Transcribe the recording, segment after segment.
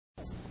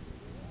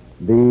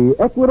The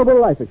Equitable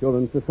Life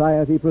Assurance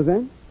Society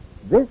presents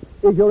This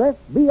is Your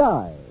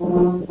F.B.I.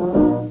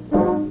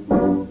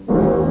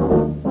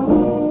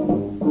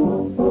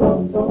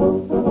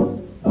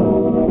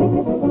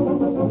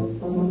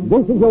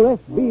 This is Your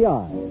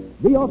F.B.I.,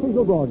 the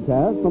official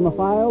broadcast from the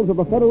files of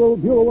the Federal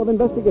Bureau of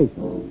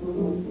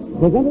Investigation.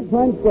 Presented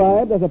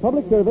transcribed as a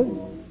public service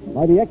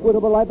by the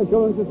Equitable Life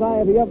Assurance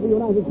Society of the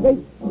United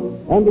States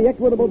and the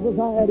Equitable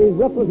Society's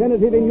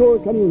representative in your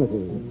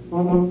community.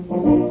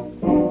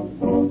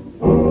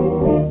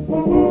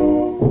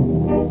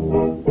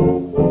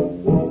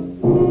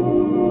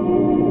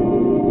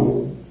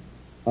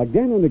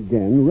 Again and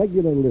again,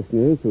 regular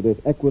listeners to this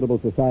Equitable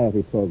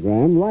Society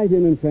program write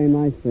in and say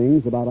nice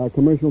things about our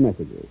commercial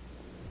messages.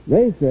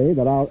 They say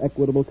that our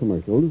Equitable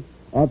commercials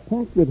are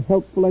packed with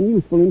helpful and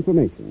useful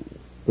information,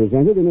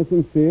 presented in a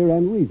sincere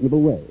and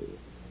reasonable way.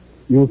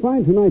 You'll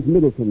find tonight's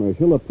middle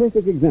commercial a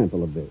perfect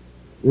example of this.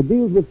 It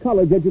deals with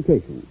college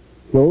education,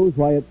 shows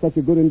why it's such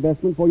a good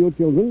investment for your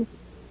children,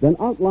 then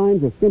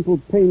outlines a simple,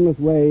 painless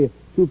way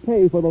to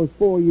pay for those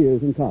 4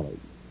 years in college.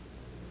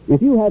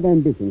 If you have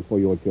ambitions for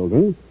your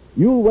children,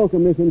 you'll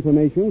welcome this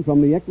information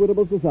from the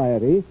Equitable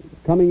Society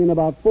coming in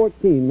about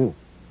 14 minutes.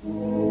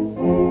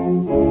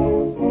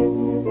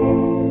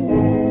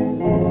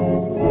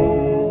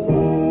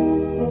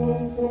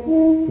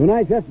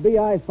 Tonight's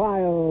F.B.I.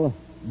 file,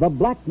 The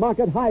Black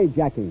Market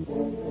Hijacking.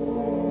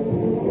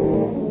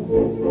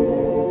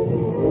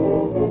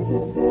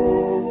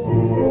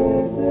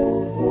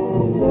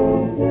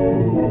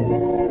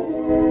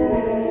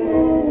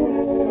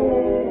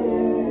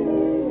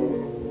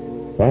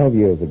 5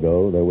 years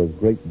ago, there was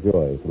great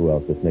joy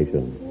throughout this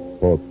nation,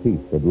 for peace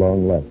at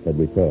long last had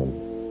returned.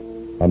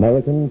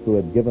 Americans who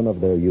had given of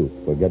their youth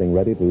were getting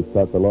ready to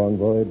start the long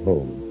voyage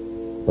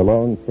home, the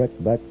long trek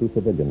back to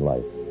civilian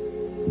life,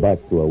 back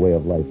to a way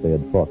of life they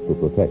had fought to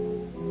protect.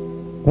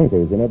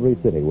 Painters in every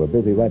city were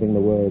busy writing the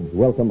words,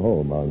 "Welcome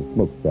Home," on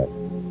smokestacks,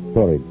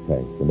 storage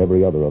tanks, and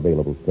every other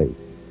available space.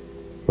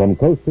 From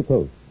coast to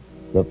coast,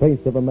 the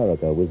face of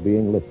America was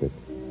being lifted,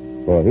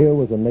 for here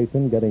was a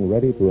nation getting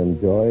ready to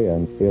enjoy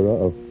an era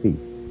of peace.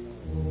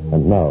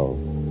 And now,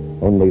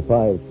 only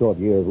 5 short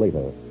years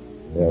later,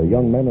 there are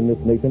young men in this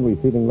nation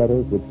receiving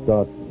letters which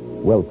start,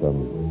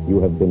 "Welcome,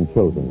 you have been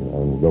chosen,"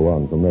 and go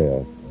on from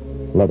there.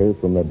 Letters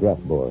from their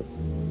draft board.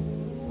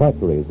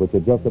 Factories which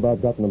had just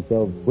about gotten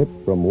themselves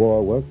switched from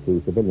war work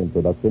to civilian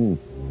production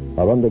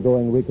are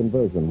undergoing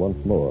reconversion once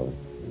more.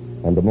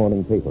 And the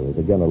morning paper is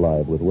again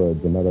alive with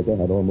words America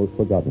had almost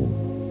forgotten.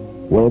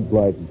 Words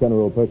like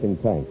General Pershing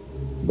tank,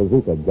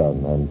 bazooka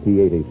gun, and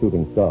P-80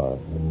 shooting star.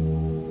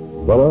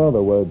 There are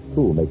other words,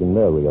 too, making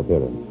their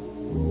reappearance.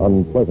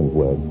 Unpleasant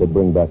words that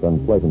bring back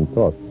unpleasant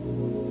thoughts.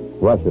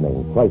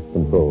 Rationing, price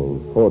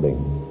controls, hoarding.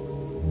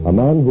 A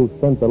man who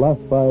spent the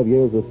last 5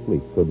 years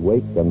asleep could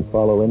wake and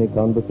follow any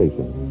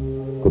conversation,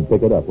 could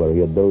pick it up where he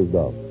had dozed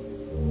off.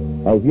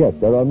 As yet,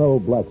 there are no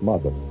black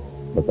markets,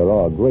 but there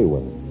are gray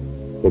ones,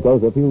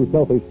 because a few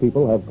selfish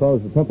people have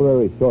caused a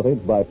temporary shortage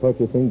by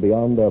purchasing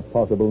beyond their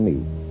possible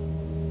needs.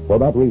 For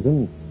that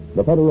reason,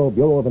 the Federal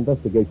Bureau of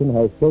Investigation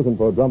has chosen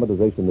for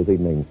dramatization this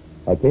evening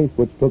a case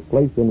which took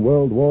place in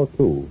World War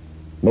II.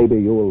 Maybe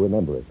you will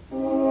remember it.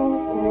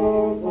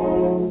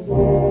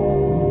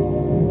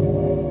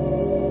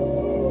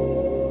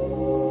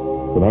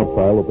 Tonight's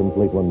file opens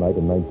late one night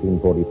in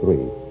 1943.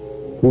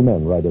 2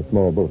 men ride a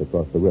small boat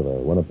across the river,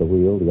 one at the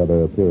wheel, the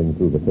other peering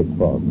through the thick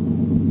fog.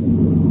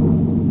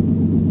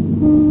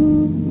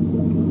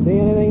 See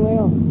anything,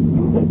 Leo?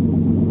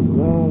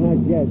 No, not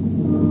yet.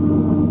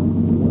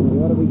 We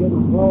ought to be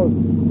getting close.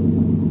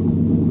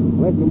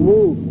 Let them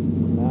move.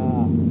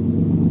 Nah,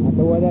 not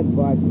the way that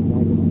barge is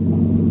hanging.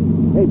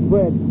 Hey,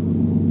 Fred,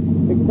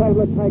 next time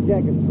let's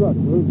hijack a truck,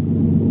 Bruce.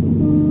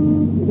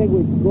 You think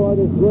we'd score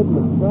this good in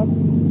the truck?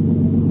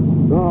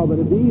 No, but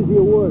it'd be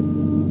easier work.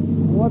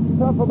 What's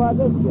tough about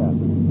this job?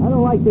 I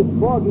don't like this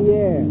foggy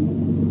air.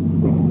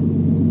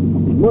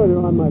 Murder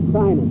on my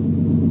sinus.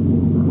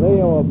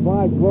 Leo, a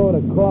barge load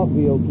of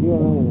coffee will cure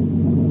anything.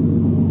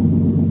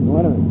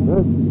 Wait a minute,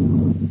 huh?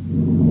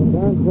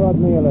 Turn toward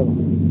me a little.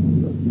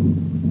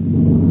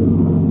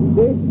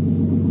 See?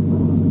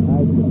 I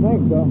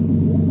think so.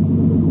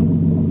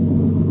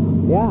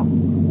 Yeah,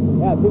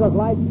 see those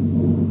lights?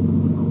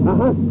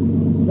 Uh-huh.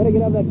 Better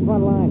get up that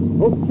front line.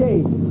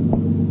 Okay.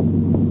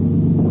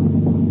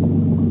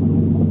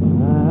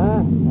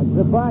 That's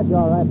the barge,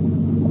 all right.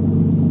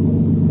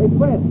 Hey,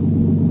 Fred.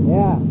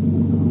 Yeah?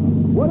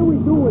 What do we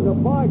do with a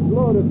barge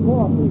load of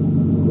coffee?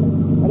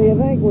 What do you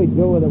think we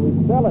do with it? We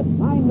sell it.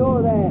 I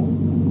know that.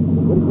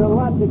 But it's a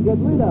lot to get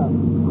rid of.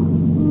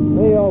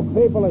 Leo,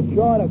 people are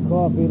short of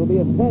coffee. It'll be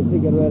a cent to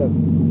get rid of.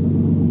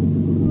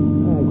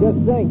 Just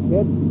think,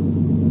 kid.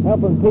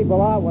 Helping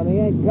people out when they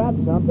ain't got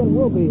something,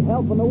 we'll be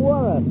helping the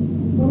world.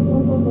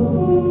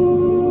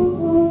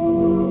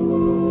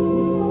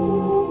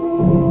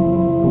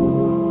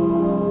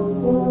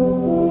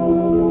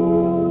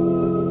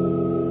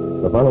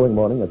 The following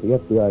morning at the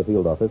F.B.I.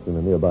 field office in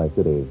a nearby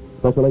city,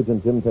 Special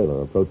Agent Jim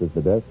Taylor approaches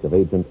the desk of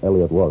Agent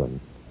Elliot Warren.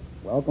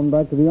 Welcome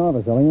back to the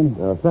office,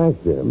 Elliot.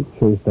 Thanks, Jim. You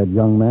chased that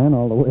young man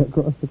all the way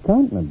across the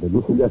continent,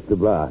 didn't you? Just a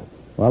blast.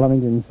 Well, I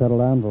think you can settle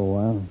down for a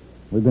while.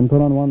 We've been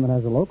put on one that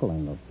has a local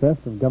angle.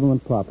 Theft of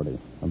government property.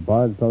 A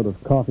barge load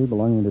of coffee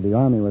belonging to the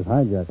Army was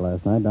hijacked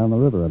last night down the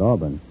river at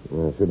Auburn.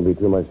 Shouldn't be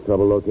too much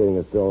trouble locating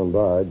a stolen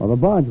barge. Well, the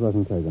barge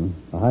wasn't taken.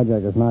 The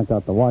hijackers knocked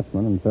out the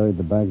watchman and ferried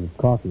the bags of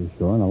coffee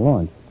ashore in a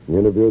launch. You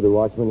interviewed the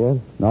watchman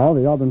yet? No,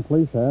 the Auburn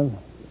police have.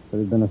 But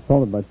he'd been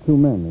assaulted by two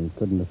men. He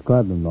couldn't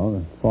describe them, though.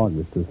 The fog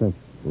was too thick.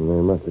 They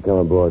must have come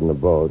aboard in a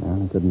boat. Yeah,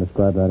 he couldn't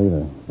describe that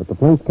either. But the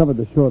police covered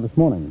the shore this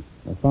morning.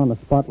 They found a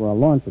spot where a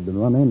launch had been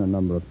run in a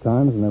number of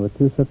times, and there were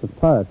two sets of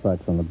tire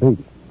tracks on the beach,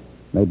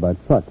 made by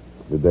trucks.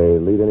 Did they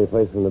lead any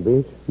place from the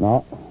beach?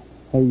 No.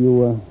 Hey,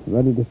 you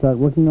ready to start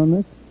working on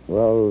this?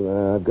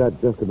 Well, I've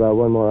got just about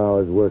one more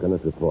hour's work on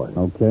this report.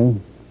 Okay.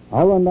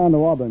 I'll run down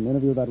to Auburn and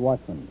interview that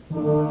watchman.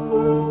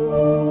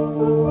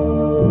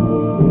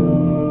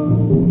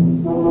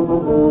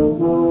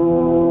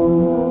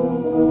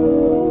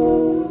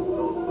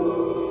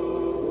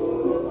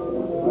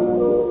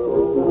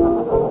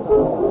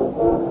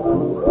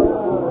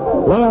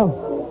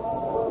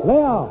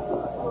 Leo!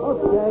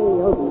 Okay.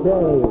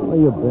 Where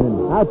you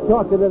been? Out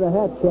talking to the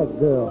hat check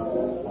girl.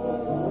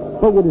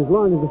 Figured as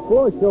long as the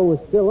floor show was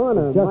still on,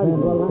 I Just might as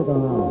well... stick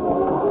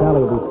around.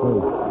 Sally will be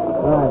pleased.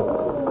 All right.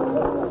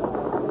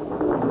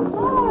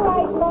 All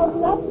right, folks,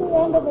 that's the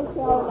end of the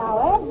show. Now,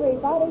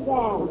 everybody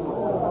dance.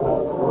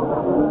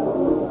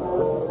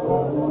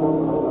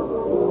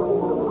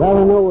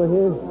 Sally know we're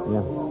here?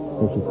 Yeah,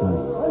 here she comes.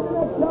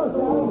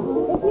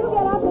 If you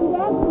get up and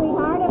dance,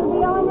 sweetheart, it'll be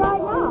on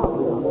right now.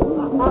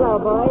 Hello,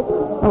 boys.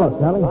 Hello,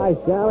 Sally. Hi,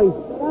 Sally.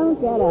 Don't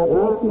get up.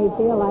 Makes me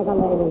feel like a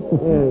lady.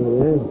 There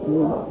he is.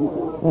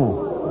 Yeah.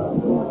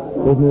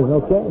 Business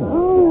okay?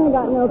 Oh, I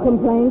got no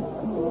complaints.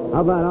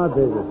 How about our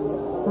business?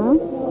 Huh?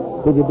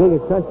 Did you dig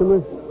a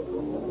customer?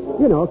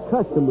 You know, a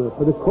customer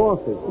for the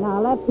coffee.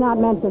 Now, let's not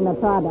mention the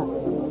product.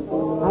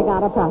 I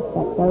got a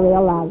prospect, a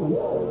real live one.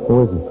 Who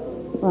is it?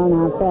 Well,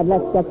 now, Fred,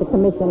 let's get the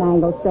commission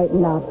angle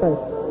straightened out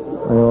first.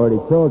 I already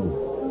told you.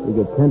 You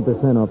get 10%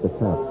 off the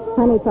top.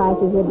 Honey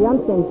prices have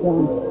jumped since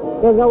then.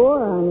 There's a war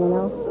on, you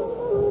know.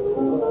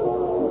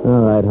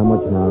 All right, how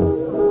much now?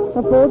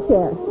 A full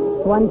share.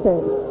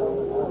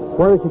 1/3.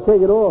 Why don't you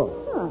take it all?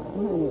 Oh,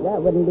 honey,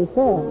 that wouldn't be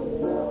fair.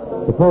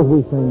 Suppose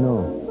we say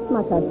no.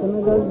 My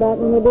customer goes back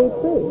in the deep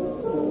sea.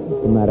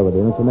 What's the matter with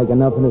you? Don't you make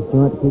enough in this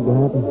joint to keep you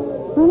happy?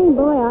 Honey,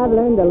 boy, I've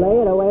learned to lay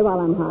it away while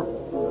I'm hot.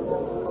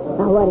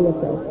 Now, what do you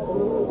say?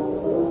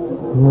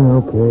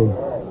 Yeah, okay.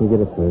 You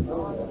get a third.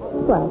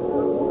 What?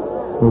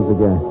 Who's the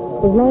guy?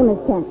 His name is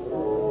Kent.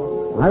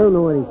 I don't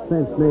know any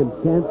sense named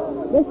Kent.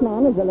 This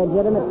man is a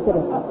legitimate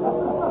citizen.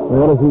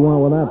 What does he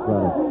want with that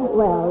product?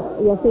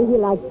 Well, you see, he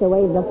likes to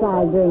wave the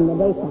flag during the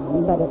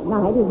daytime, but at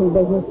night he's in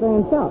business for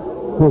himself.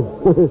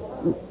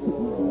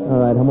 All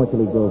right, how much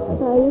will he go for?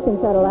 So you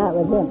can settle that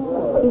with him.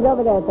 He's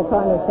over there at the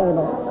corner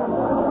table.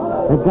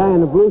 That guy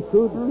in the blue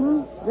suit?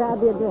 Mm-hmm.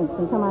 Grab your drinks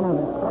and come on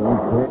over.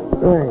 Okay.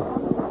 Right.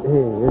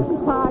 Here he is.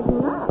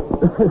 Pardon us.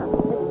 Excuse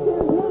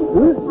me,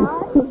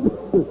 sweetheart.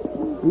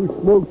 These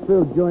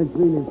smoke-filled joints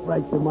really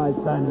fracture my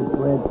sinus,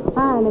 Fred.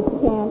 Hi, Mr.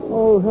 Kent.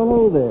 Oh,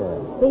 hello there.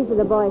 These are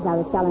the boys I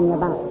was telling you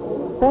about.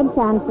 Fred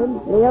Sanford,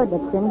 Leo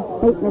Dixon,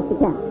 meet Mr.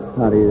 Kent.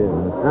 How do you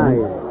do? Hi.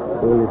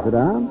 Will you sit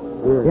down?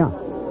 Yeah.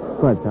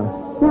 Go ahead, Sally.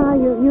 Now,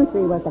 you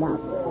three work it out.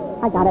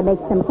 I gotta make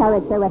some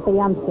character with the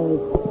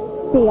youngsters.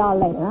 See y'all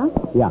later, huh?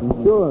 Yeah.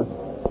 Sure.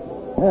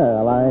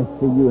 Well, I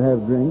see you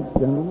have drinks,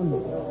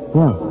 gentlemen.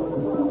 Yeah.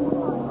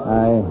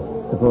 I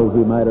suppose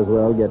we might as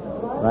well get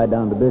right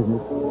down to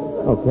business.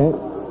 Okay.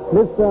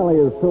 Miss Sally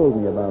has told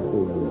me about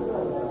the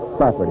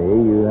property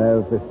you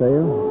have for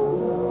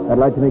sale. I'd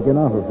like to make you an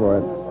offer for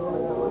it.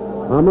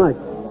 How much?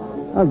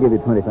 I'll give you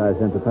 25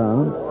 cents a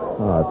pound.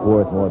 Oh, it's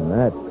worth more than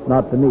that.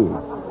 Not to me.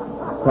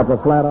 Proper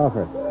flat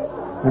offer.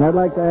 And I'd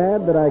like to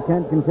add that I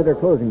can't consider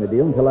closing the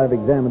deal until I've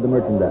examined the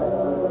merchandise.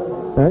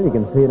 Well, you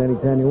can see it any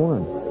time you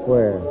want.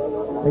 Where?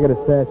 I got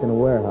a stash in a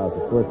warehouse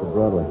that's worth of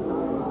Broadway.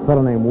 A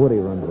fellow named Woody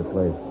runs the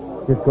place.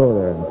 Just go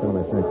there and tell him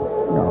I sent you.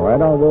 All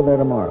right, I'll go there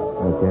tomorrow.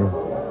 Okay.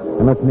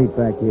 And let's meet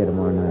back here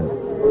tomorrow night.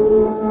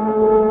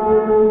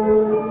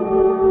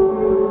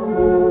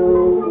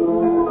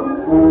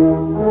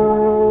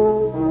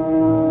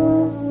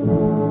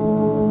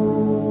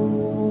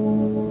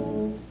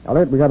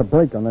 Elliot, we got a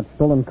break on that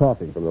stolen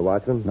coffee. From the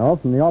watchman? No,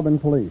 from the Auburn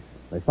police.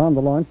 They found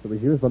the launch that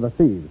was used by the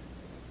thieves.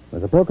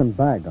 There's a broken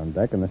bag on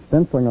deck, and the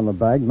stenciling on the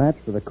bag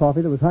matched to the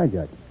coffee that was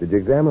hijacked. Did you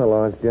examine the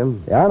launch,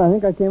 Jim? Yeah, and I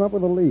think I came up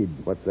with a lead.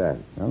 What's that?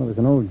 Well, there was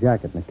an old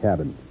jacket in the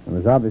cabin. It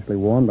was obviously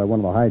worn by one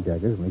of the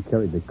hijackers when he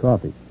carried the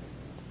coffee.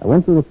 I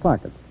went through the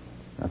pockets.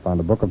 I found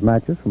a book of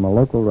matches from a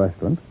local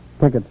restaurant,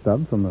 ticket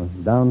stub from a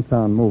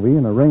downtown movie,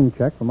 and a rain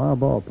check from our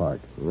ballpark.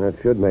 That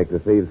should make the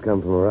thieves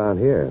come from around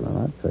here.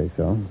 Well, I'd say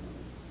so.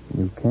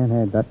 You can't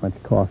have that much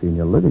coffee in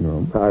your living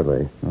room.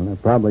 Hardly. Well, they're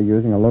probably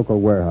using a local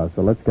warehouse,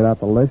 so let's get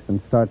out the list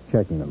and start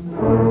checking them.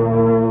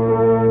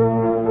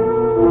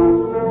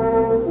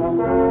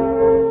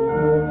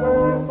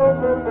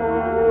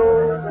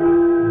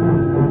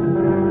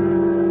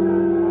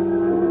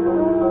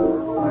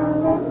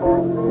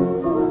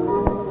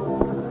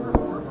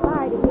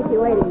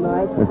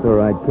 That's all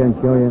right. Kent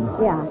show you?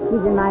 Yeah,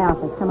 he's in my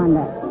office. Come on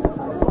back.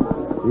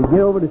 You get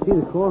over to see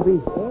the coffee?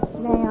 It's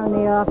me on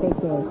the office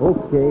case.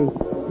 Okay.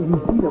 Did you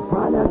see the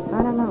product?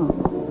 I don't know.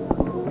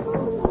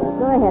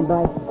 Go ahead,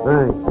 boy.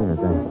 Thanks. Yeah,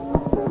 thanks.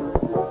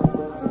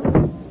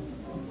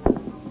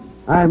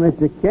 Hi,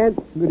 Mr. Kent.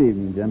 Good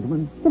evening,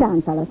 gentlemen. Sit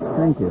down, fellas.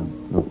 Thank you.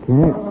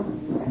 Okay.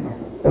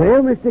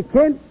 Well, Mr.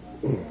 Kent,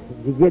 did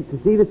you get to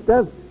see the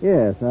stuff?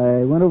 Yes,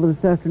 I went over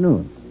this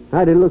afternoon.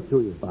 How did it look to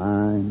you?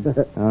 Fine.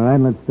 All right,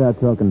 let's start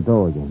talking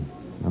dough again.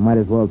 I might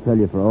as well tell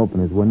you for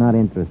openers, we're not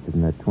interested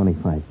in that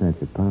 25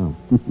 cents a pound.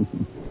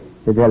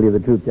 To tell you the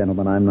truth,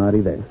 gentlemen, I'm not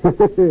either.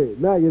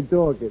 Now you're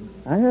talking.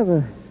 I have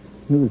a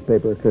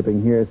newspaper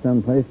clipping here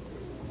someplace.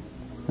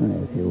 Oh,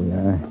 yes, here we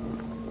are.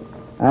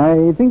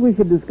 I think we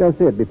should discuss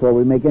it before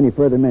we make any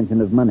further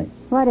mention of money.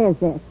 What is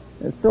this?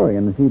 A story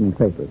in this evening's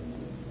paper.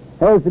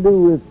 Has to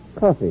do with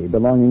coffee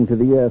belonging to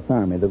the U.S.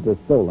 Army that was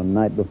stolen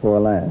night before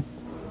last.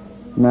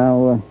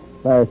 Now,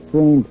 by a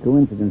strange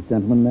coincidence,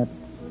 gentlemen, that's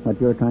what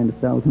you're trying to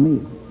sell to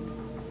me.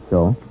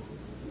 So?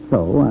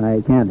 So,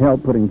 I can't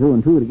help putting two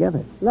and two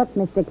together. Look,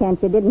 Mr.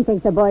 Kent, you didn't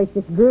think the boys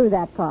just grew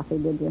that coffee,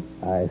 did you?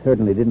 I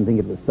certainly didn't think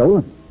it was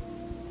stolen.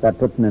 That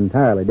puts an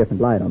entirely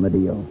different light on the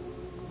deal.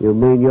 You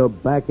mean you're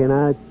backing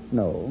out?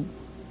 No.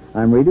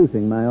 I'm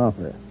reducing my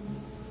offer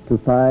to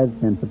 5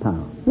 cents a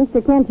pound.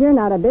 Mr. Kent, you're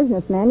not a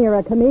businessman. You're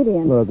a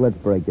comedian. Look, let's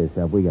break this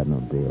up. We got no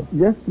deal.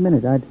 Just a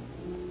minute. I'd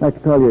like to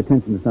call your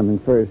attention to something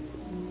first.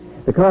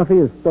 The coffee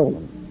is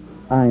stolen.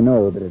 I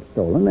know that it's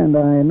stolen, and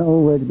I know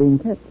where it's being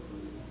kept.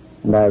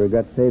 And I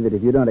regret to say that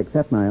if you don't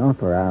accept my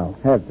offer, I'll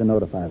have to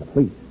notify the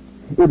police.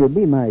 It would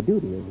be my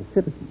duty as a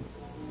citizen.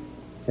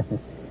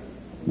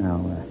 Now,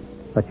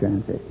 what's your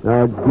answer?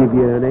 I'll give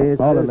you an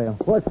answer. Hold it, Leo.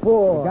 What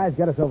for? The guy's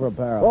got us over a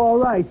barrel. All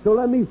right, so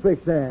let me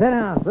fix that. Sit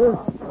down.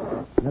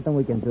 Nothing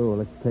we can do.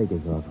 Let's take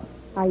his offer.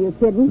 Are you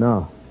kidding?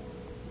 No.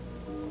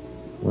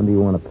 When do you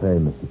want to pay,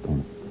 Mr.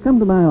 Kent? Come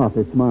to my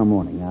office tomorrow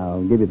morning.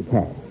 I'll give you the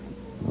cash.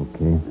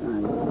 Okay.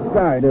 I'm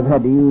sorry to have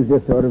had to use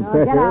this sort of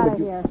pressure. Get out but of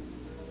here.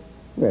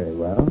 Very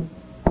well.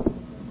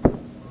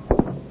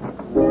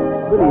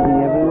 Good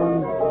evening,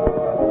 everyone.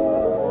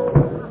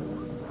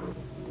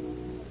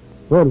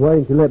 Well, why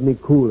didn't you let me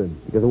cool him?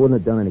 Because it wouldn't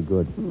have done any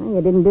good. Well,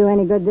 you didn't do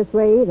any good this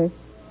way either.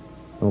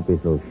 Don't be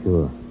so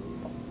sure.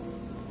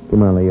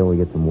 Come on, Leo. We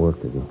got some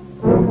work to do.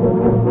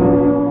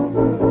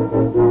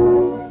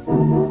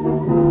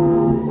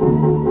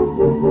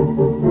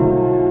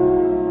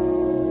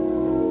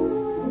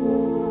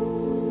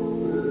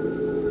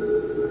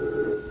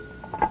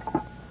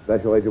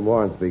 Special Agent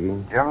Warren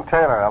speaking. Jim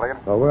Taylor, Elliot.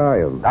 Oh, where are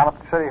you? Down at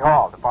the City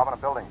Hall, Department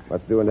of Buildings.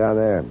 What's doing down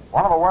there?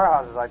 One of the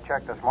warehouses I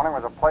checked this morning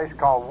was a place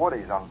called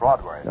Woody's on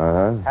Broadway.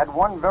 Uh-huh. Had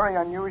one very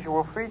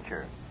unusual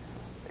feature.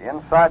 The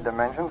inside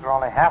dimensions were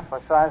only half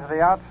the size of the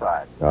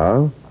outside.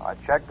 Oh? I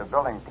checked the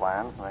building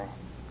plans, and they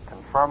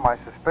confirmed my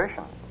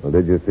suspicions. Well,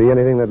 did you see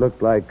anything that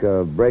looked like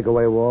a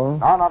breakaway wall?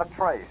 No, not a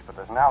trace, but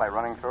there's an alley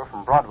running through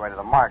from Broadway to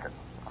the market.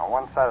 On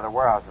one side of the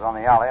warehouse is on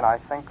the alley, and I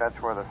think that's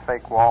where the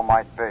fake wall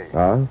might be.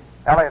 Huh?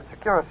 Elliot,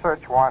 secure a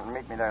search warrant and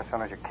meet me there as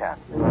soon as you can.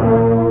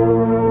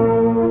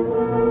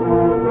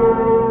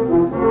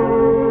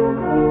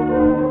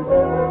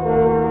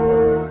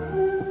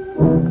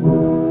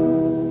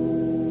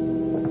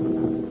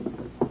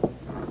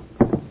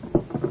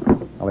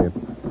 Elliot,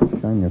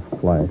 shine your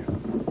flash.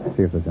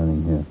 See if there's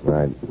anything here.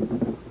 Right.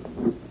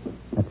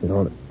 That's it.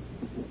 Hold it.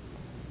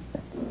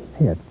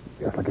 Hey, it's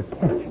just like a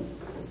catch.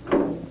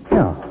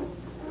 Yeah.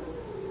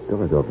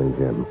 Door's open,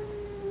 Jim.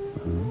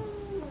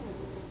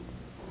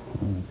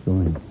 Let's go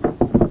in.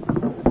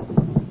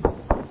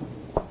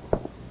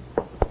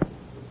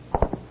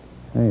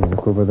 Hey,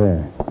 look over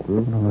there.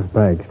 One of those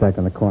bags stacked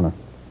in the corner.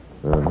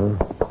 Uh-huh.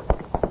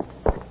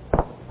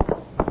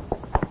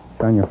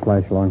 Shine your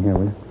flash along here,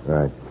 will you?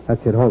 Right.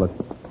 That's it. Hold it.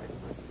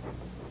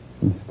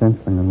 Some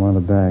stenciling on one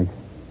of the bags.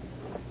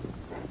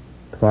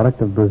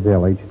 Product of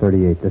Brazil, age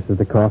 38. This is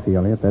the coffee,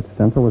 Elliot. That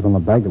stencil was on the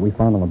bag that we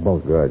found on the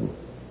boat. Good.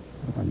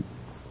 I'll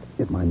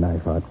get my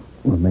knife out.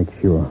 We'll make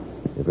sure.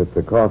 If it's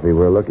the coffee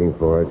we're looking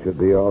for, it should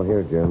be all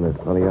here, Jim. There's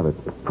plenty of it.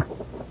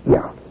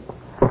 Yeah.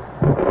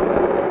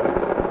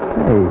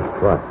 Hey.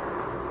 What?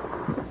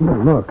 No,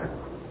 look.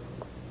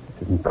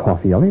 This isn't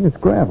coffee, Elliot. It's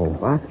gravel.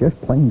 What?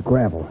 Just plain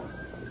gravel.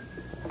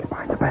 Get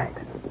behind the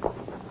bags.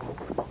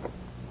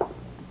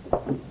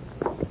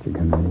 Get your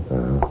gun ready.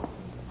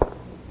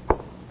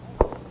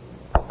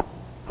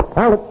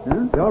 Alex,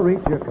 you'll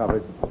reach your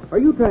cupboard. Are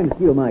you trying to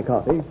steal my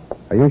coffee?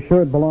 Are you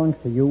sure it belongs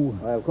to you?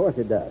 Why, of course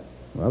it does.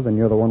 Well, then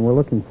you're the one we're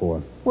looking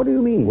for. What do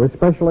you mean? We're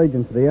special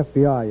agents of the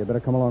F.B.I. You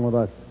better come along with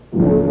us.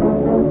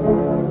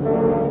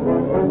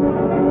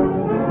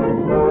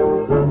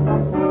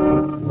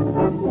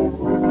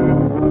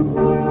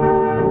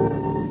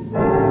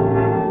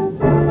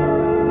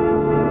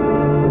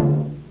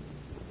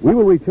 We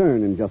will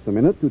return in just a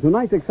minute to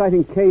tonight's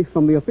exciting case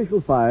from the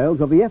official files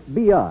of the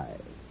F.B.I.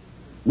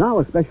 Now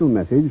a special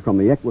message from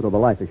the Equitable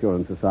Life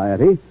Assurance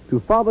Society to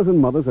fathers and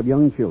mothers of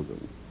young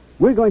children.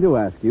 We're going to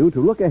ask you to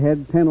look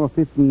ahead 10 or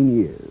 15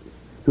 years.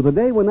 to the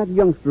day when that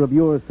youngster of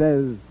yours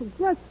says,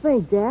 Just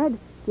think, Dad.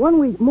 1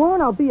 week more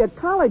and I'll be a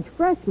college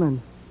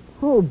freshman.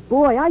 Oh,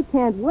 boy, I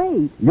can't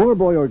wait. your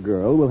boy or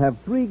girl will have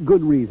 3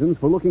 good reasons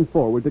for looking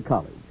forward to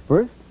college.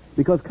 First,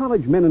 because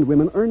college men and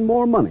women earn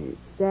more money.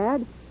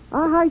 Dad,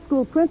 our high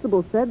school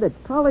principal said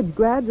that college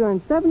grads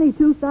earn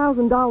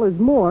 $72,000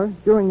 more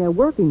during their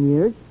working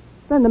years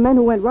than the men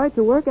who went right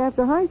to work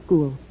after high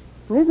school.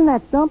 Isn't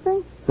that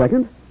something?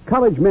 Second,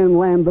 college men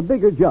land the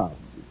bigger jobs.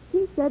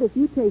 He said if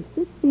you take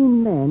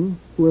 16 men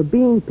who are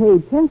being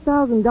paid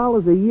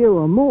 $10,000 a year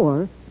or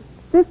more,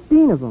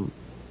 15 of them,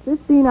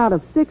 15 out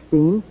of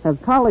 16,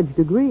 have college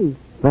degrees.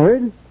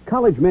 Third,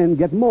 college men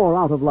get more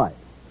out of life.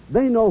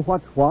 They know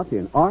what's what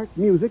in art,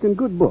 music, and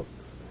good books.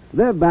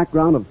 Their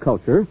background of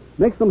culture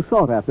makes them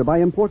sought after by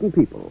important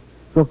people.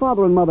 So,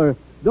 father and mother,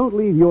 don't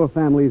leave your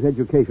family's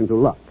education to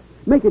luck.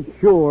 Make it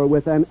sure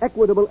with an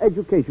equitable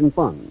education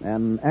fund.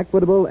 An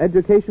equitable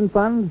education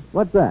fund?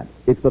 What's that?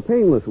 It's the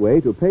painless way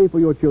to pay for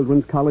your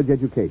children's college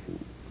education.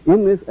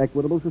 In this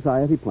Equitable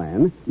Society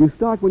plan, you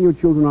start when your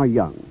children are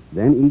young.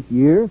 Then each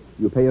year,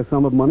 you pay a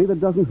sum of money that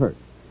doesn't hurt,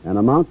 an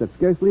amount that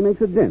scarcely makes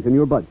a dent in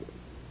your budget.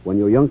 When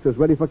your youngster's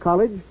ready for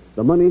college,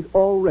 the money's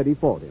all ready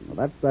for him. Well,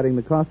 that's spreading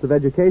the cost of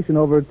education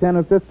over 10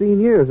 or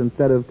 15 years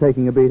instead of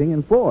taking a beating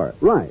in 4.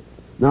 Right.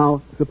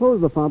 Now,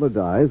 suppose the father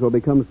dies or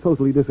becomes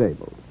totally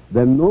disabled.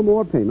 Then no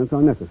more payments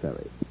are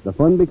necessary. The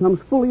fund becomes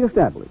fully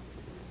established.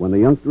 When the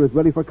youngster is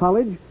ready for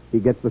college, he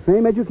gets the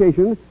same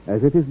education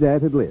as if his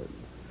dad had lived.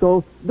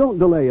 So don't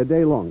delay a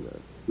day longer.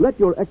 Let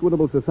your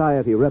Equitable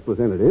Society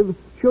representative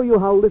show you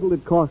how little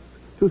it costs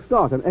to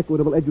start an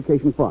Equitable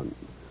Education Fund.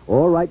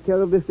 Or write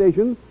care of this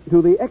station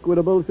to the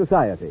Equitable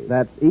Society.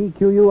 That's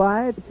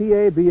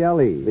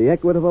EQUITABLE. The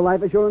Equitable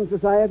Life Assurance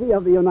Society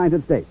of the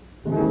United States.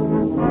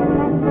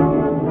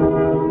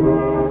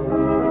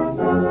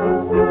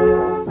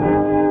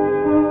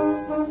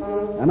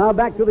 And now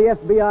back to the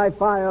FBI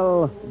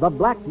file, The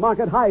Black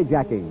Market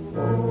Hijacking.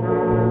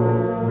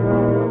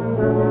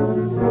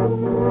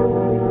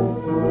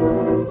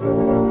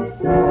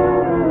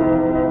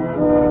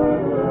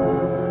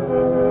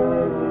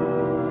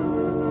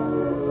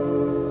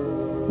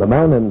 The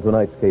man in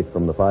tonight's case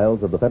from the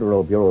files of the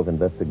Federal Bureau of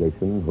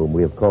Investigation, whom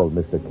we have called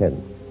Mr.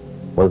 Kent,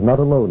 was not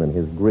alone in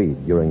his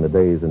greed during the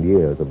days and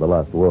years of the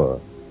last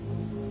war.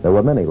 There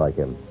were many like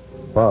him,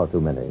 far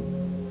too many.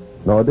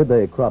 Nor did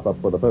they crop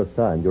up for the first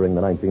time during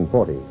the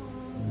 1940s.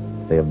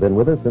 They have been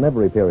with us in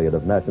every period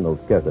of national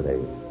scarcity,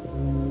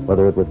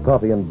 whether it was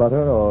coffee and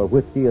butter or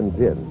whiskey and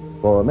gin.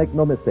 For make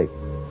no mistake,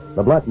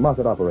 the black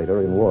market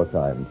operator in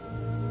wartime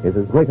is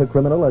as great a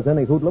criminal as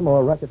any hoodlum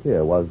or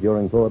racketeer was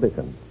during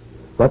Prohibition.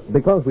 But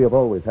because we have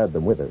always had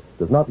them with us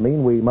does not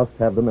mean we must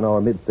have them in our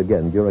midst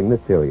again during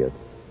this period.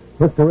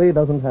 History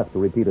doesn't have to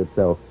repeat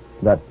itself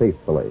that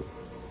faithfully.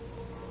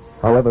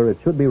 However, it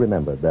should be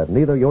remembered that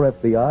neither your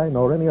F.B.I.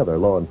 nor any other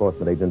law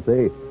enforcement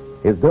agency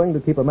is going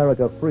to keep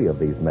America free of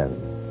these men,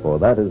 for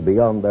that is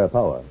beyond their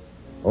power.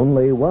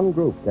 Only one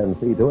group can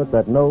see to it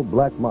that no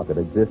black market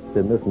exists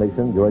in this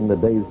nation during the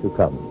days to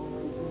come.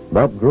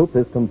 That group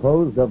is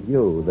composed of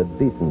you, the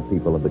decent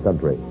people of the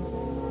country.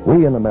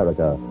 We in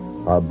America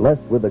are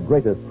blessed with the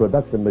greatest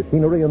production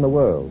machinery in the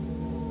world,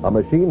 a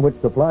machine which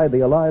supplied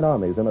the Allied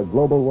armies in a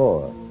global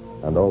war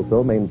and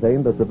also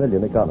maintained the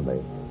civilian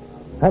economy.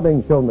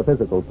 Having shown the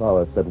physical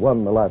prowess that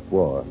won the last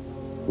war,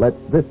 let's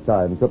this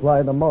time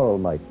supply the moral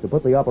might to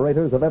put the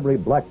operators of every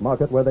black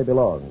market where they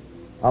belong,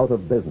 out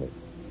of business.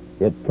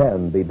 It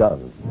can be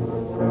done.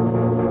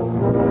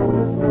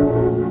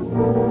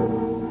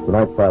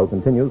 Tonight's file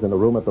continues in the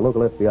room at the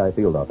local FBI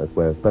field office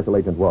where Special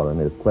Agent Warren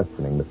is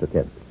questioning Mr.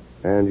 Kent.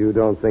 And you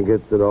don't think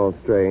it's at all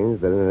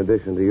strange that in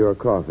addition to your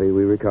coffee,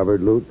 we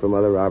recovered loot from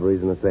other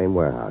robberies in the same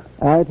warehouse?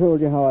 I told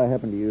you how I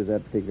happened to use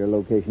that particular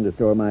location to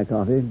store my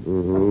coffee.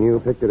 Mm-hmm. You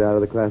picked it out of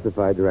the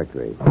classified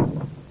directory.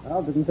 Well,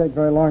 it didn't take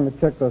very long to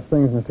check those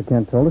things Mr.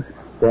 Kent told us.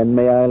 Then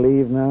may I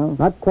leave now?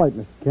 Not quite,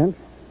 Mr. Kent.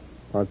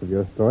 Parts of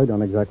your story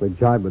don't exactly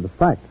jibe with the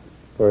facts.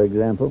 For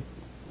example?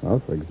 Well,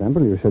 for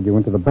example, you said you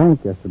went to the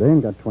bank yesterday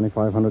and got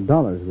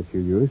 $2,500, which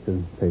you used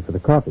to pay for the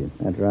coffee.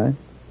 That's right.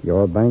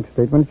 Your bank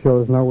statement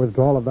shows no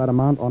withdrawal of that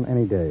amount on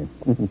any day.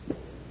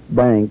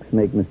 Banks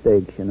make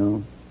mistakes, you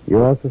know.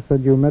 You also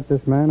said you met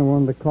this man who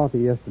owned the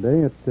coffee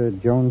yesterday at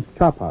Jones'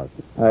 Chop House.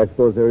 I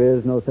suppose there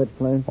is no such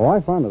place? Oh, I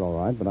found it all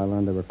right, but I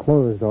learned they were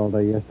closed all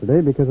day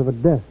yesterday because of a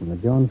death in the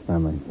Jones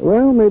family.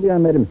 Well, maybe I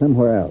met him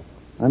somewhere else.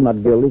 I'm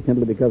not guilty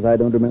simply because I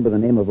don't remember the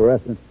name of a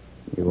restaurant.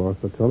 You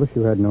also told us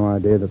you had no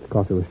idea that the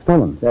coffee was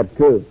stolen. That's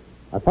true.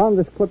 I found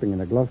this clipping in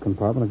the glove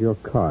compartment of your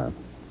car.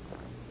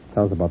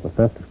 Tells about the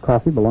theft of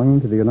coffee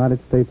belonging to the United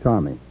States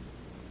Army.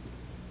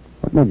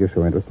 What made you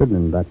so interested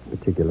in that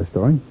particular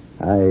story?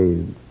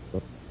 I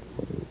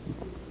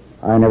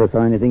never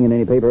saw anything in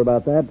any paper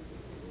about that.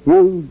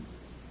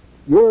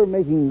 You're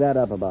making that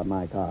up about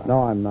my car.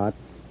 No, I'm not.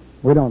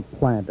 We don't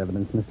plant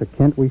evidence, Mr.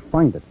 Kent. We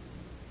find it.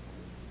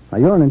 Now,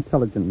 you're an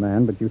intelligent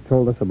man, but you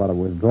told us about a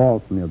withdrawal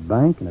from your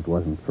bank, and it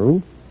wasn't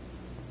true.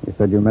 You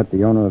said you met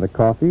the owner of the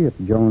coffee at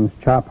Jones'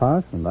 Chop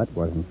House, and that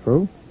wasn't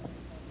true.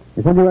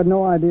 You said you had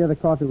no idea the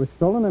coffee was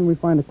stolen, and we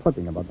find a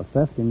clipping about the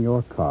theft in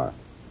your car.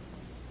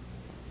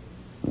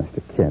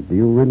 Mr. Kent, do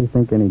you really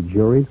think any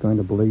jury's going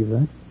to believe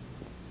that?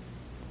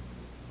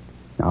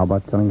 How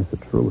about telling us the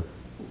truth?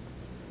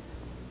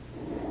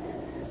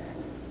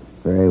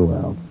 Very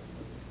well.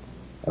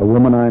 A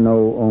woman I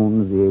know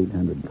owns the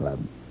 800 Club.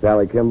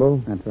 Sally Kimball?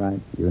 That's right.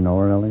 You know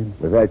her, Elliot?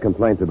 We've had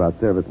complaints about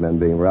servicemen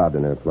being robbed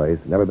in her place.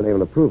 Never been able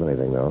to prove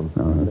anything, though.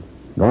 All right.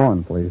 Go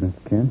on, please,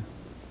 Mr. Kent.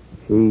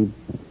 She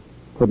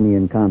put me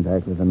in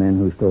contact with the men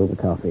who stole the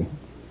coffee.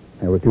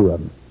 There were 2 of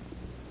them.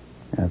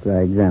 After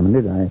I examined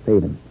it, I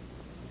paid them.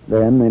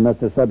 Then they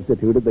must have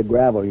substituted the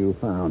gravel you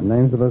found.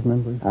 Names of those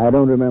men, please? I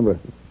don't remember.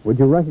 Would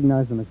you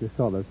recognize them if you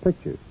saw those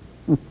pictures?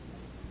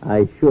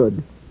 I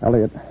should.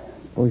 Elliot,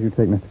 suppose you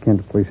take Mr.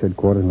 Kent to police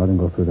headquarters and let him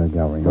go through that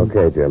gallery.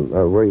 Okay, Jim.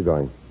 Where are you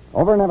going?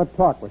 Over and have a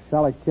talk with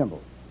Sally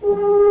Kimball.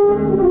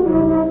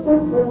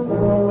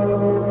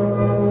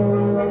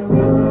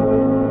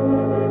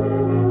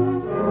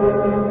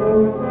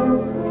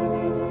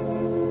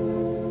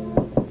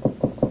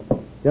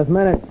 Just a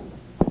minute.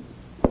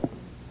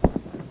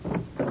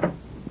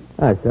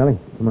 Hi, Sally.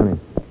 Come on in.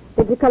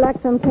 Did you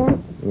collect some,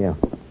 Kent? Yeah.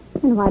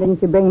 And why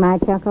didn't you bring my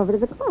check over to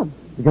the club?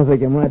 Because I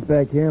came right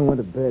back here and went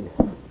to bed.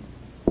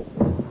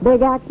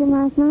 Big action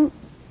last night?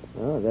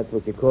 Oh, that's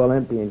what you call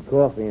emptying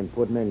coffee and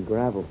putting in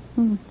gravel.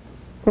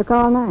 Took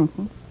all night,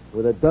 huh?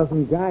 With a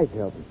dozen guys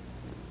helping.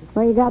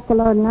 Where you got the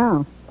load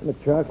now? In the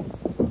truck.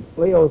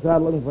 Leo's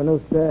out looking for a new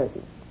stash.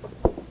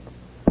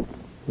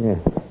 Yeah.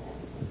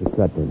 It's a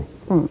cut, baby.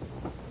 Thanks.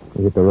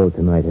 We hit the road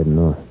tonight heading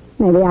north.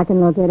 Maybe I can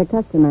locate a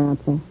customer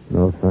out there.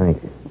 No, thanks.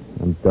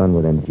 I'm done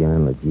with them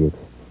giant legit.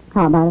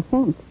 How about a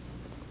fence?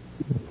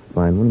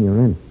 Fine when you're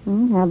in.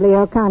 Have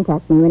Leo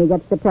contact me when he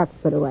gets the trucks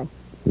put away.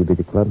 You be at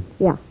the club?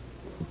 Yeah.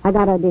 I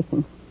got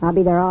audition. I'll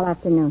be there all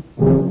afternoon.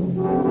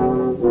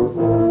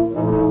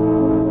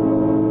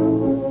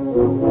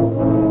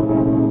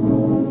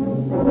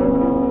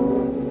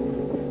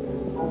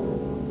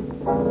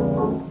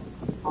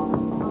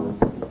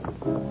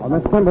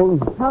 Miss Kimball.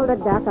 Hold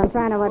it, Doc. I'm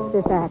trying to watch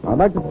this act. I'd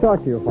like to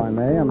talk to you, if I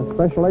may. I'm a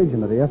special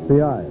agent of the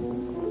F.B.I.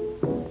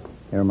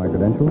 Here are my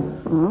credentials.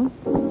 Oh?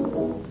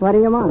 What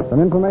do you want?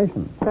 Some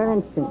information. For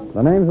instance?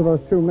 The names of those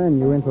 2 men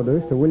you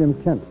introduced to William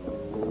Kent.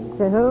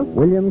 To who?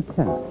 William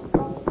Kent.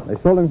 They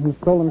sold him some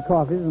stolen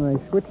coffees, and they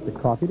switched the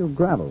coffee to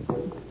gravel.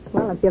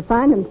 Well, if you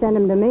find them, send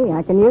them to me.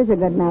 I can use a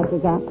good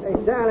magic act. Hey,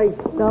 Sally.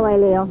 Go away,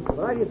 Leo.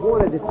 Well, I just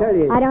wanted to tell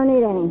you. I don't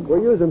need any. We're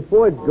using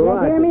Ford's You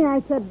garage. hear me?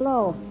 I said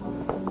blow.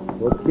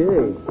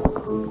 Okay.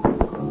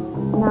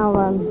 Now,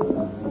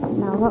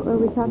 what were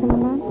we talking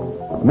about?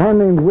 A man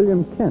named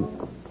William Kent.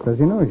 Says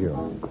he knows you.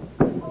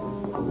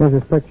 Here's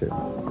his picture.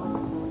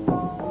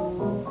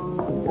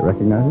 You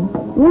recognize him?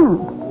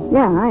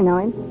 Yeah, I know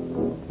him.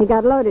 He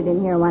got loaded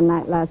in here one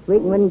night last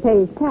week and wouldn't pay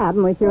his tab,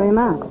 and we threw him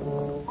out.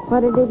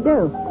 What did he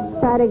do?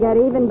 Try to get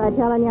even by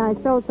telling you I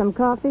stole some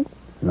coffee?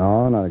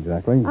 No, not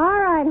exactly. All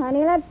right,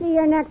 honey, let's see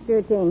your next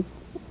routine.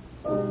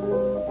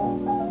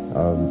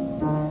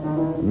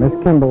 Miss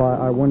Kimball,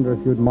 I wonder if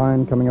you'd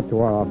mind coming up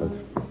to our office.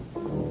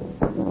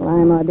 Well,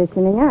 I'm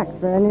auditioning acts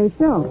for a new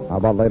show. How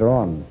about later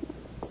on?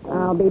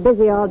 I'll be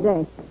busy all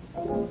day.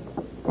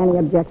 Any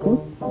objections?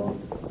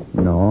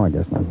 No, I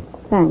guess not.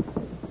 Thanks.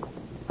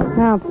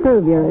 Now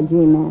prove you're a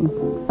G-man.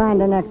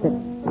 Find an exit.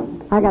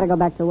 I gotta go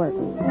back to work.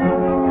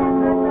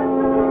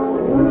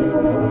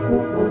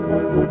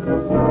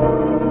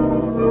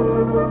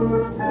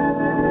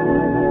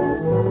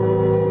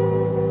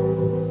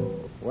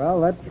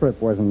 Well, that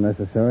trip wasn't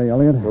necessary,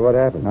 Elliot. Well, what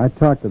happened? I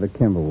talked to the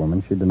Kimball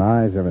woman. She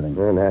denies everything.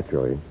 Well,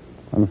 naturally.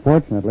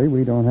 Unfortunately,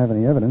 we don't have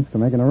any evidence to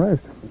make an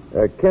arrest.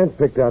 Kent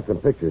picked out some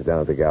pictures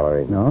down at the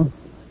gallery. No?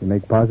 You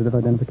make positive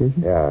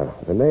identification? Yeah.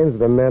 The names of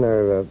the men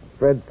are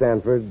Fred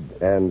Sanford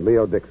and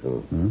Leo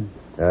Dixon.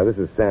 This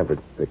is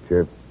Sanford's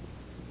picture.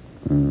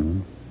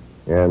 And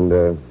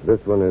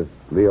this one is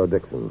Leo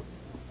Dixon.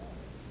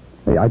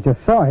 Hey, I just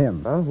saw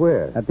him. Huh?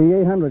 Where? At the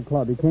 800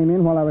 Club. He came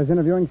in while I was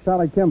interviewing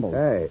Sally Kimball.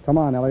 Hey. Come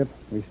on, Elliot.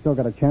 We still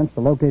got a chance to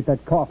locate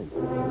that coffee. Hey,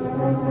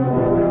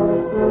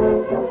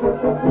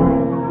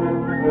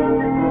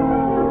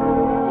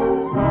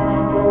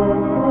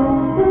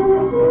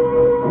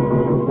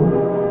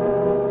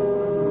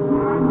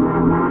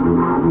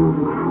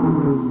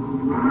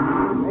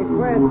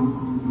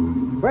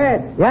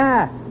 Fred.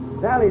 Yeah?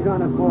 Sally's on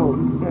the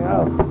phone.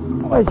 Oh.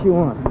 What does she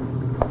want?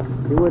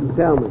 She wouldn't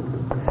tell me.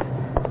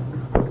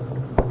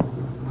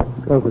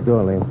 Close the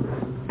door, Leo.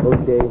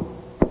 Okay.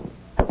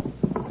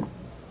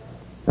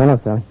 Hello,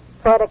 Sally.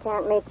 Fred, I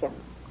can't meet you.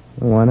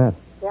 Why not?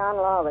 John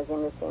Law was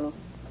in to see me.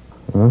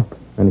 Huh?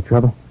 Any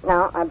trouble?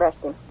 No, I brushed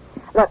him.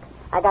 Look,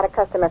 I got a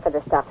customer for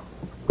the stuff.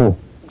 Who?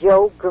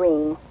 Joe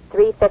Green,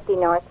 350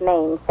 North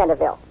Main,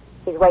 Centerville.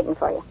 He's waiting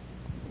for you.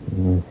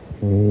 Let's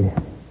see.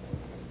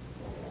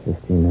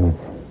 15 minutes.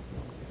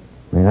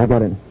 Man, I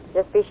got it.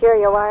 Just be sure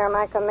you wire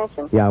my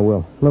commission. Yeah, I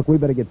will. Look, we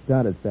better get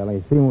started,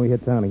 Sally. See you when we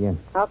hit town again.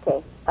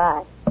 Okay,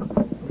 bye.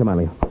 Come on,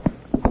 Leo.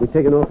 We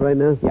taking off right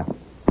now? Yeah.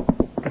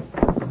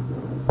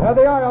 There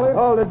they are, Elliot.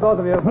 Hold it, both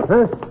of you.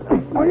 Huh?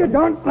 No, you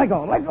don't. Let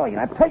go. Let go. You're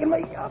not taking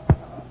me.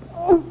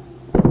 Oh.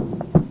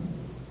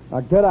 Now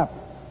get up.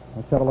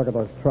 Let's have a look at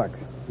those trucks.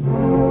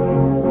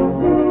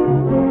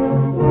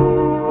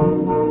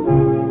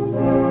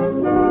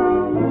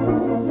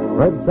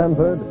 Fred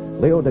Sanford,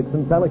 Leo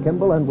Dixon, Sally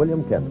Kimball, and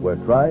William Kent were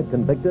tried,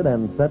 convicted,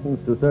 and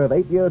sentenced to serve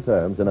 8-year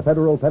terms in a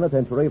federal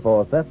penitentiary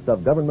for theft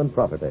of government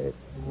property.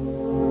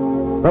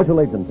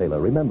 Special Agent Taylor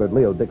remembered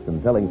Leo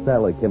Dixon telling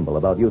Sally Kimball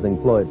about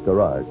using Floyd's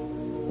garage.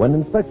 When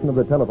inspection of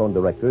the telephone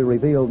directory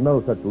revealed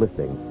no such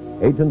listing,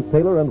 Agents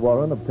Taylor and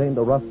Warren obtained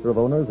a roster of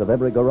owners of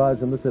every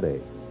garage in the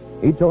city.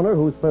 Each owner,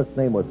 whose first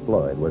name was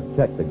Floyd, was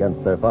checked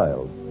against their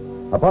files.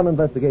 Upon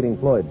investigating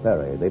Floyd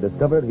Perry, they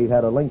discovered he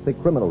had a lengthy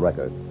criminal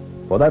record.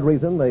 For that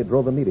reason, they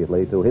drove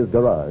immediately to his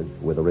garage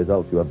with the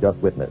results you have just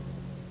witnessed.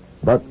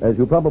 But, as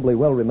you probably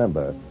well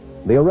remember,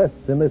 the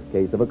arrests in this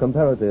case of a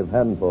comparative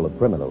handful of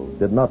criminals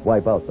did not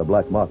wipe out the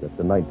black markets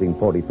in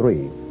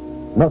 1943.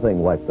 Nothing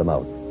wiped them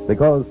out,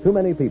 because too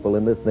many people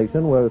in this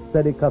nation were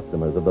steady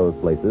customers of those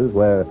places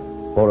where,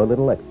 for a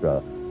little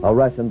extra, a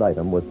rationed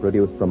item was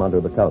produced from under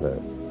the counter.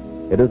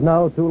 It is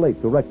now too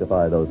late to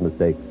rectify those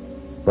mistakes,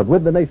 but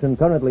with the nation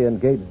currently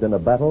engaged in a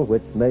battle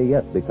which may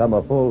yet become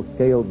a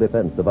full-scale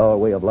defense of our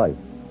way of life,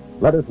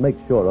 let us make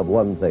sure of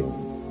one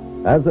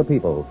thing. As a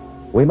people,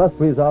 we must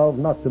resolve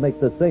not to make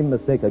the same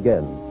mistake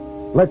again.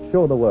 Let's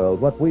show the world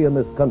what we in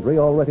this country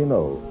already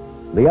know.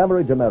 The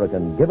average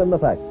American, given the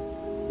facts,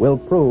 will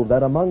prove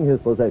that among his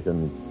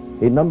possessions,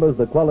 he numbers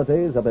the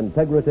qualities of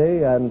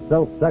integrity and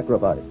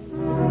self-sacrifice.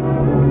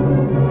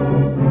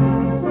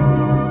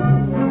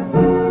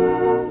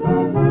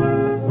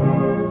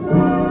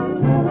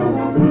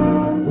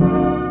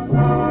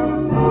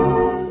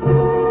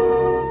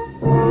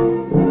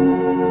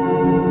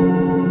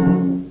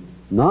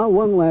 Now,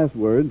 one last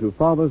word to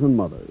fathers and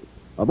mothers.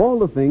 Of all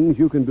the things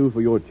you can do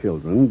for your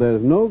children,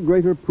 there's no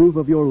greater proof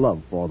of your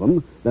love for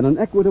them than an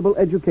equitable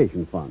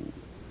education fund.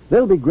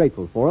 They'll be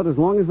grateful for it as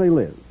long as they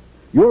live.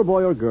 Your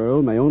boy or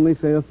girl may only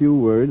say a few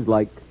words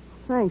like,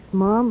 Thanks,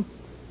 Mom.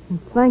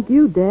 And thank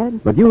you,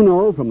 Dad. but you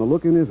know from the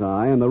look in his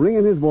eye and the ring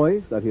in his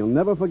voice that he'll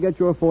never forget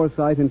your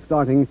foresight in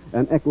starting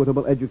an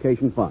equitable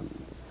education fund.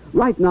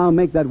 Right now,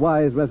 make that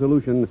wise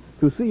resolution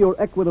to see your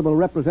equitable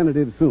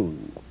representative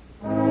soon.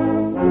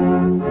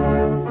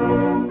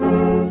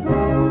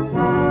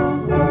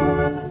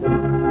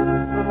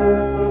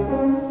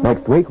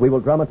 Next week, we will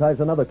dramatize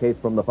another case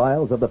from the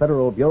files of the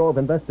Federal Bureau of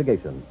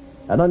Investigation.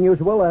 An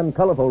unusual and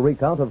colorful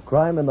recount of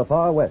crime in the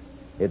far west.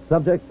 Its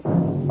subject,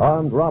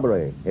 armed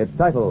robbery. Its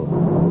title,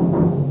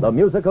 The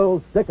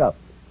Musical Stick-Up.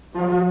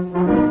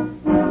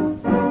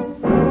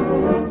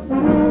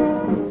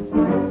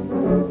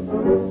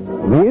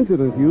 The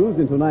incidents used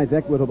in tonight's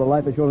Equitable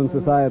Life Assurance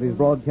Society's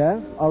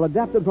broadcast are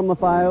adapted from the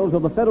files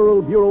of the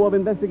Federal Bureau of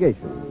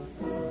Investigation.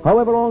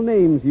 However, all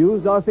names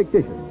used are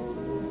fictitious,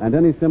 and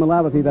any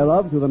similarity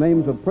thereof to the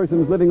names of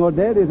persons living or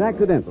dead is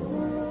accidental.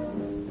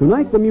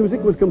 Tonight, the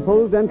music was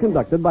composed and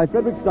conducted by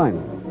Frederick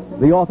Steiner.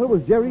 The author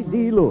was Jerry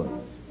D. Lewis.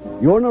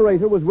 Your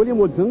narrator was William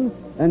Woodson,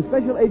 and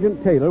Special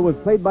Agent Taylor was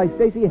played by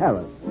Stacy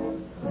Harris.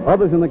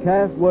 Others in the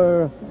cast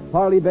were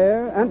Harley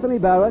Bear, Anthony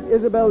Barrett,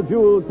 Isabel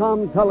Jewell,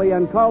 Tom Tully,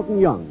 and Carlton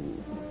Young.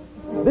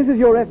 This Is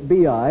Your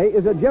F.B.I.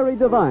 is a Jerry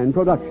Devine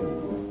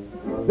production.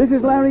 This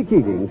is Larry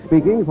Keating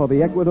speaking for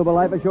the Equitable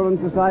Life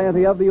Assurance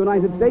Society of the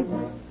United States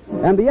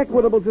and the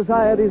Equitable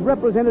Society's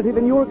representative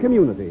in your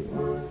community,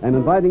 and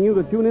inviting you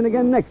to tune in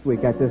again next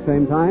week at this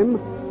same time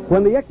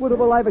when the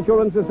Equitable Life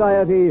Assurance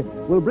Society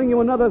will bring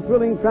you another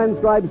thrilling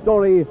transcribed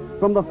story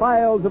from the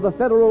files of the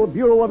Federal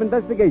Bureau of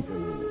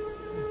Investigation.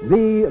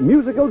 The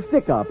musical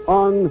stick-up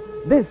on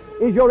This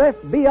Is Your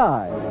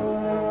F.B.I.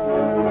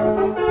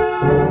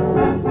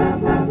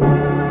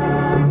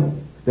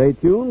 Stay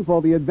tuned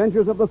for the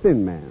adventures of the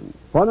Thin Man.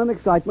 Fun and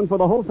excitement for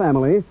the whole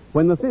family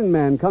when the Thin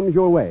Man comes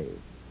your way.